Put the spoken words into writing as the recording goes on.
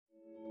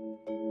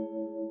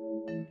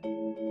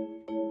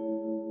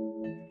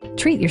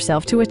Treat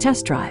yourself to a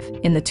test drive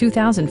in the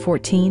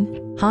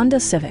 2014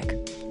 Honda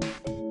Civic.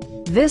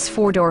 This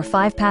four-door,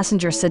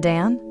 five-passenger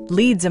sedan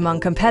leads among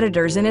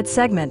competitors in its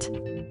segment.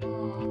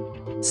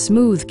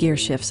 Smooth gear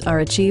shifts are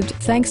achieved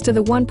thanks to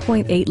the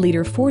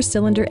 1.8-liter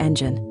four-cylinder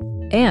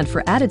engine. And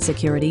for added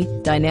security,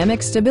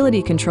 dynamic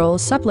stability control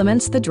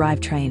supplements the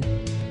drivetrain.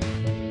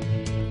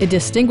 It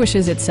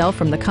distinguishes itself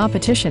from the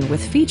competition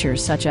with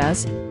features such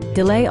as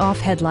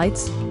delay-off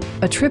headlights,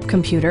 a trip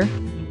computer,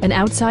 an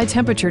outside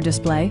temperature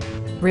display,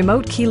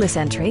 remote keyless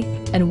entry,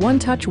 and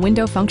one-touch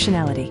window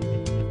functionality.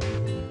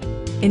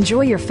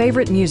 Enjoy your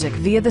favorite music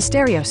via the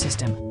stereo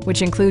system,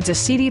 which includes a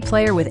CD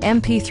player with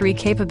MP3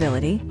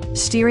 capability,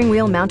 steering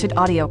wheel mounted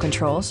audio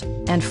controls,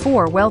 and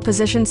 4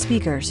 well-positioned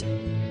speakers.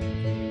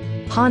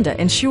 Honda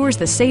ensures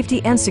the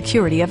safety and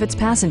security of its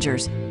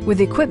passengers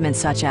with equipment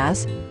such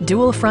as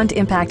dual front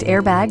impact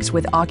airbags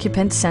with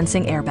occupant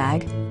sensing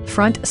airbag,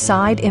 front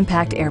side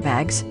impact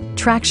airbags,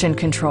 traction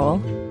control,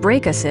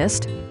 brake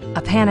assist,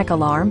 a panic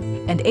alarm,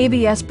 and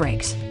ABS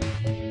brakes.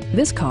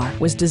 This car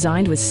was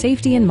designed with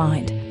safety in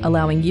mind,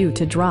 allowing you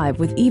to drive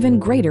with even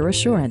greater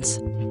assurance.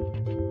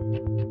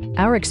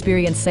 Our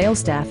experienced sales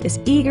staff is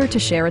eager to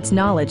share its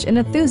knowledge and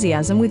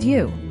enthusiasm with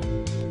you.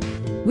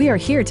 We are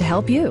here to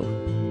help you.